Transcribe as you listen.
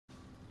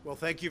Well,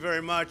 thank you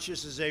very much.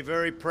 This is a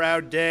very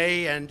proud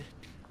day, and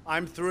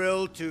I'm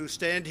thrilled to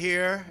stand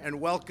here and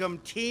welcome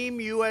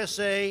Team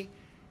USA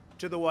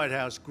to the White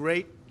House.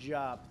 Great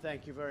job.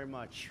 Thank you very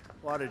much.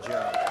 What a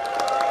job.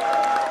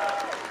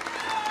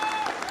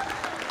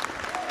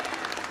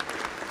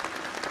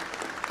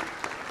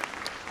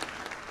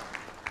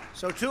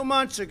 So 2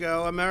 months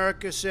ago,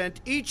 America sent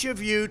each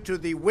of you to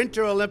the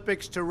Winter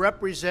Olympics to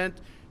represent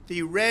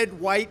the red,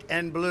 white,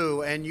 and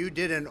blue, and you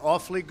did an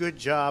awfully good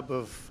job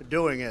of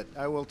doing it,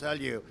 I will tell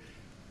you.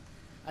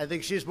 I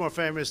think she's more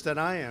famous than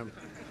I am.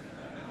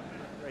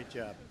 Great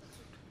job.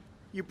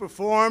 You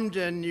performed,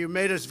 and you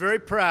made us very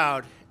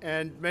proud,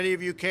 and many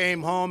of you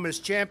came home as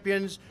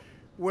champions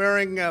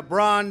wearing a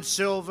bronze,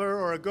 silver,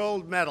 or a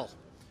gold medal.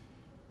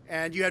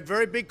 And you had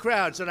very big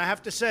crowds, and I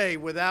have to say,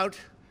 without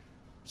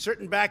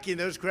certain backing,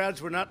 those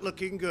crowds were not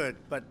looking good,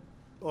 but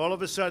all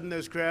of a sudden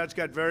those crowds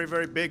got very,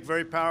 very big,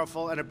 very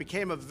powerful, and it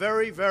became a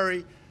very,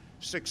 very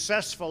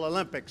successful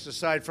Olympics,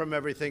 aside from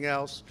everything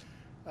else.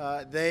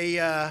 They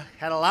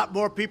had a lot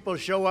more people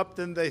show up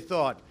than they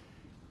thought,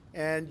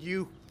 and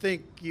you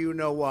think you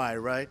know why,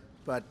 right?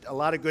 But a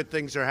lot of good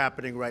things are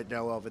happening right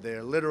now over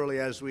there, literally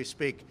as we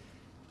speak,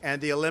 and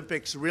the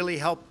Olympics really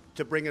helped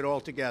to bring it all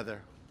together.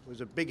 It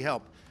was a big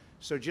help.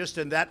 So just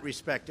in that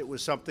respect, it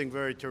was something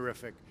very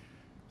terrific.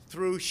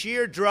 Through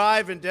sheer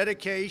drive and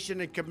dedication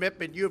and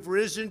commitment, you've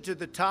risen to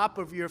the top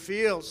of your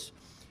fields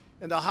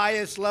and the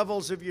highest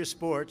levels of your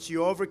sports.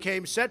 You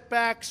overcame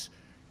setbacks,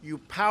 you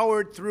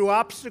powered through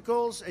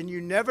obstacles, and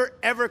you never,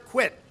 ever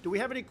quit. Do we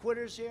have any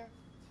quitters here?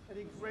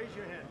 Raise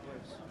your hand,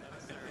 please.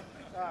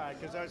 All right,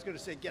 because I was going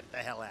to say, get the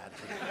hell out of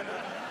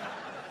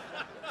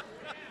here.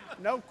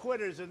 No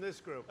quitters in this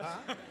group,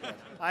 huh?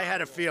 I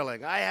had a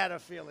feeling. I had a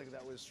feeling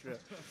that was true.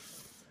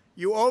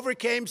 You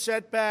overcame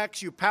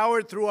setbacks, you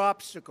powered through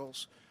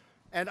obstacles.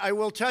 And I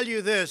will tell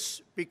you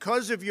this,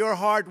 because of your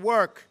hard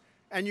work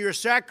and your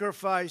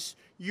sacrifice,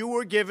 you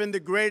were given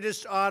the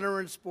greatest honor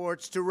in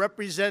sports to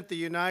represent the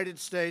United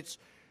States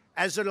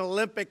as an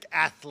Olympic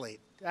athlete.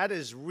 That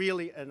is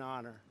really an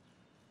honor.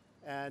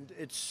 And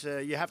it's,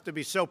 you have to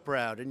be so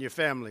proud, and your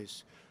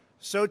families.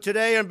 So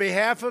today, on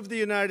behalf of the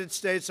United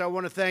States, I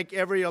want to thank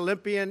every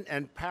Olympian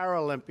and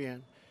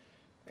Paralympian.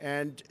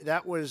 And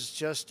that was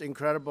just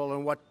incredible.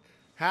 And what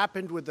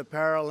happened with the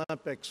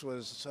Paralympics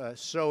was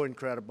so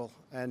incredible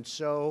and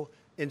so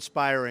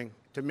inspiring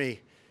to me.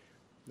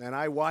 And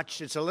I watched.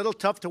 It's a little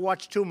tough to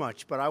watch too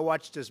much, but I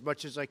watched as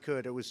much as I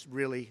could. It was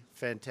really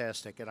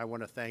fantastic, and I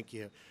want to thank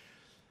you.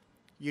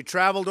 You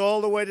traveled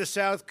all the way to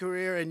South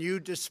Korea, and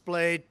you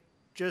displayed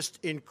just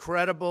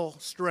incredible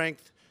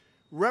strength,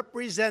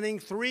 representing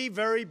 3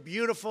 very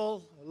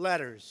beautiful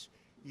letters,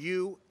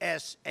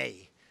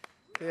 USA.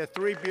 They're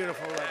 3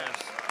 beautiful letters.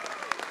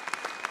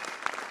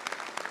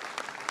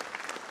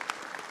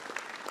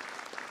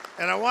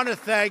 And I want to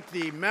thank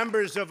the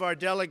members of our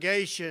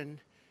delegation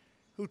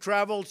who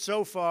traveled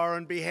so far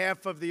on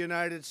behalf of the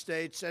United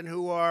States and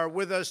who are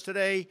with us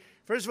today.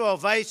 First of all,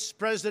 Vice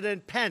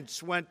President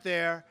Pence went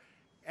there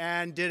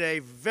and did a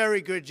very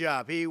good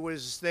job. He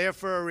was there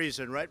for a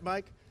reason, right,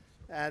 Mike?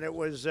 And it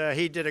was,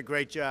 he did a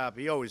great job.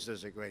 He always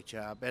does a great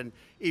job. And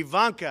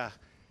Ivanka,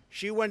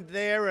 she went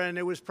there, and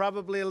it was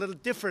probably a little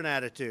different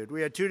attitude.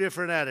 We had 2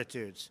 different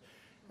attitudes.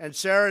 And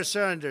Sarah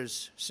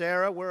Sanders.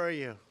 Sarah, where are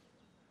you?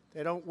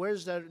 They don't,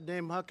 where's that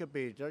name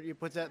Huckabee? Don't you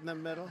put that in the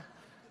middle?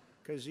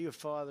 Because your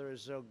father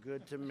is so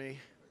good to me.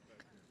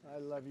 I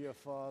love your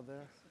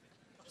father.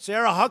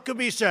 Sarah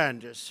Huckabee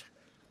Sanders.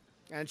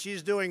 And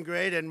she's doing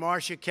great. And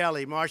Marcia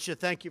Kelly. Marcia,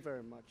 thank you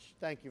very much.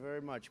 Thank you very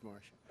much,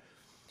 Marcia.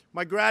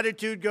 My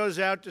gratitude goes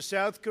out to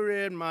South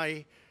Korea, and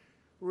my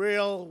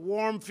real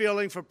warm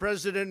feeling for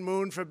President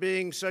Moon for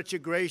being such a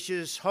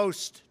gracious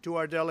host to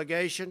our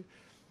delegation.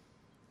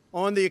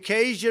 On the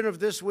occasion of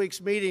this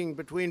week's meeting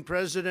between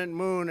President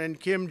Moon and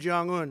Kim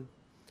Jong-un,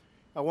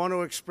 I want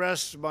to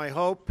express my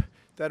hope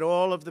that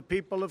all of the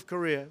people of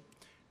Korea,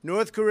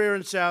 North Korea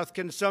and South,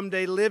 can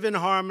someday live in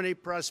harmony,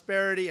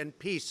 prosperity, and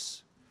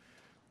peace.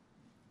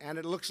 And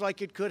it looks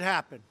like it could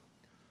happen.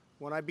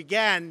 When I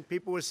began,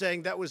 people were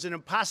saying that was an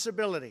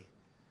impossibility.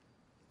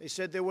 They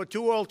said there were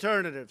 2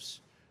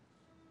 alternatives.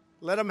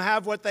 Let them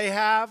have what they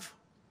have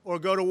or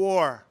go to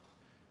war.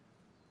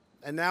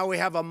 And now we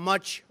have a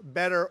much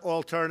better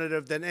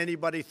alternative than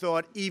anybody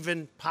thought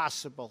even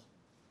possible.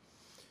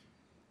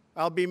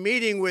 I'll be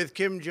meeting with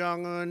Kim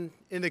Jong-un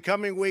in the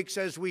coming weeks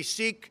as we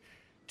seek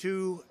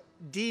to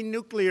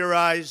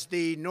denuclearize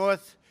the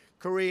North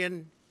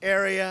Korean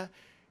area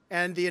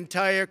and the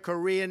entire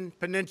Korean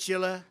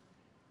peninsula.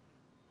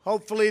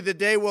 Hopefully the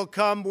day will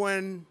come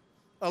when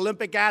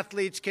Olympic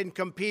athletes can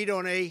compete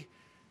on a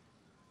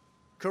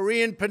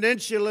Korean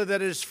peninsula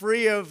that is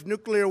free of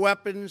nuclear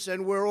weapons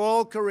and where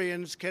all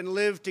Koreans can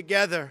live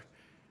together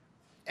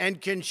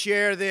and can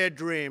share their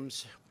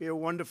dreams. Be a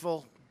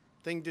wonderful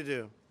thing to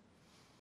do.